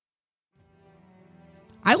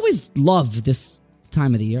I always love this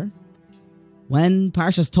time of the year when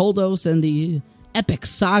Parshas Toldos and the epic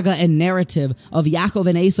saga and narrative of Yaakov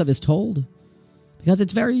and Esav is told, because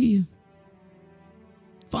it's very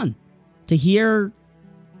fun to hear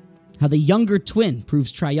how the younger twin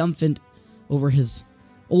proves triumphant over his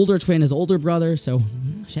older twin, his older brother. So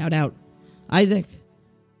shout out Isaac.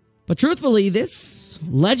 But truthfully, this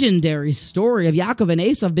legendary story of Yaakov and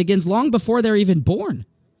Esav begins long before they're even born.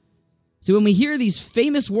 See, when we hear these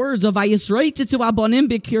famous words of Vayisroitzitzu abonim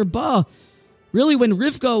b'kirba, really when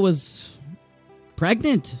Rivka was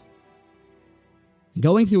pregnant,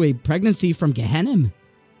 going through a pregnancy from Gehenna,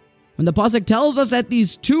 when the pasuk tells us that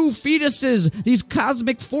these two fetuses, these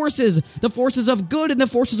cosmic forces, the forces of good and the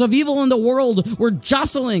forces of evil in the world, were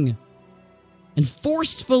jostling and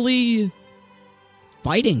forcefully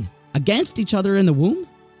fighting against each other in the womb,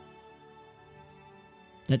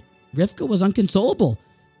 that Rivka was inconsolable.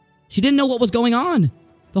 She didn't know what was going on.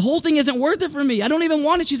 The whole thing isn't worth it for me. I don't even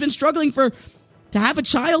want it. She's been struggling to have a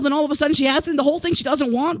child, and all of a sudden she has it, and the whole thing she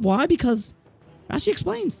doesn't want. Why? Because Rashi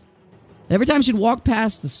explains that every time she'd walk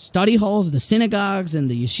past the study halls, the synagogues, and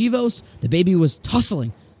the yeshivos, the baby was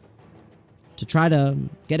tussling to try to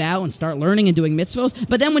get out and start learning and doing mitzvos.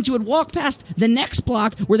 But then when she would walk past the next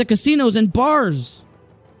block where the casinos and bars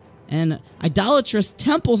and idolatrous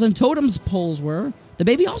temples and totems poles were, the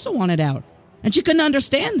baby also wanted out. And she couldn't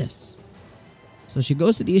understand this. So she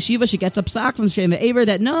goes to the yeshiva, she gets a psak from Shem Aver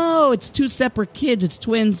that no, it's two separate kids, it's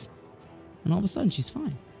twins. And all of a sudden she's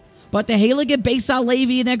fine. But the Heilige Beis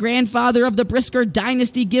HaLevi, the grandfather of the Brisker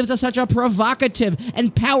dynasty, gives us such a provocative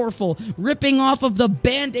and powerful ripping off of the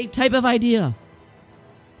Band-Aid type of idea.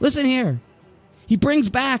 Listen here. He brings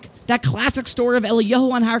back that classic story of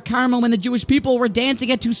Eliyahu on Har Carmel when the Jewish people were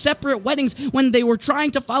dancing at two separate weddings when they were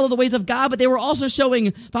trying to follow the ways of God, but they were also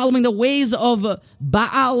following the ways of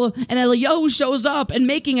Baal. And Eliyahu shows up and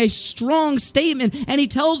making a strong statement, and he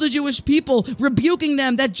tells the Jewish people, rebuking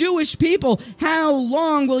them, that Jewish people, how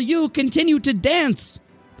long will you continue to dance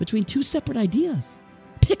between two separate ideas?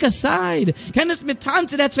 Pick a side. You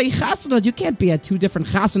can't be at two different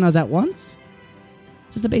chasanas at once.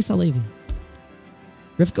 This is the Beis HaLevi.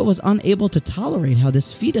 Rivka was unable to tolerate how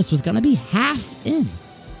this fetus was going to be half in.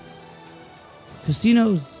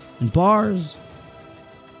 Casinos and bars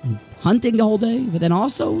and hunting the whole day, but then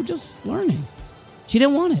also just learning. She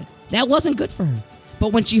didn't want it. That wasn't good for her.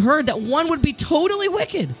 But when she heard that one would be totally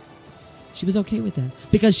wicked, she was okay with that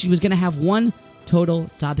because she was going to have one total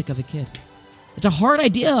tzaddik of a kid. It's a hard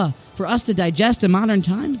idea for us to digest in modern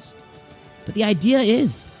times, but the idea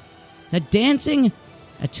is that dancing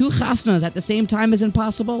at two chasnas at the same time is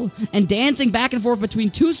impossible, and dancing back and forth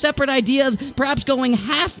between two separate ideas, perhaps going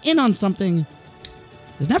half in on something,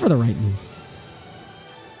 is never the right move.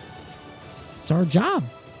 It's our job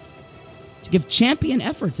to give champion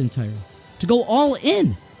efforts in Torah, to go all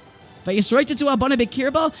in.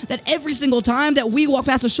 That every single time that we walk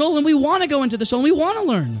past a shul and we want to go into the shul and we want to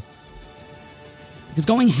learn. Because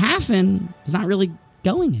going half in is not really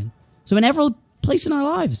going in. So in every place in our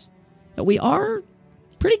lives that we are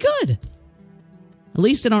pretty good, at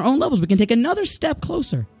least in our own levels, we can take another step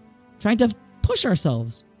closer, trying to push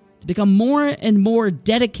ourselves to become more and more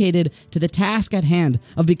dedicated to the task at hand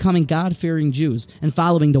of becoming God-fearing Jews and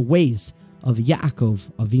following the ways of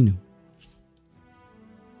Yaakov Avinu.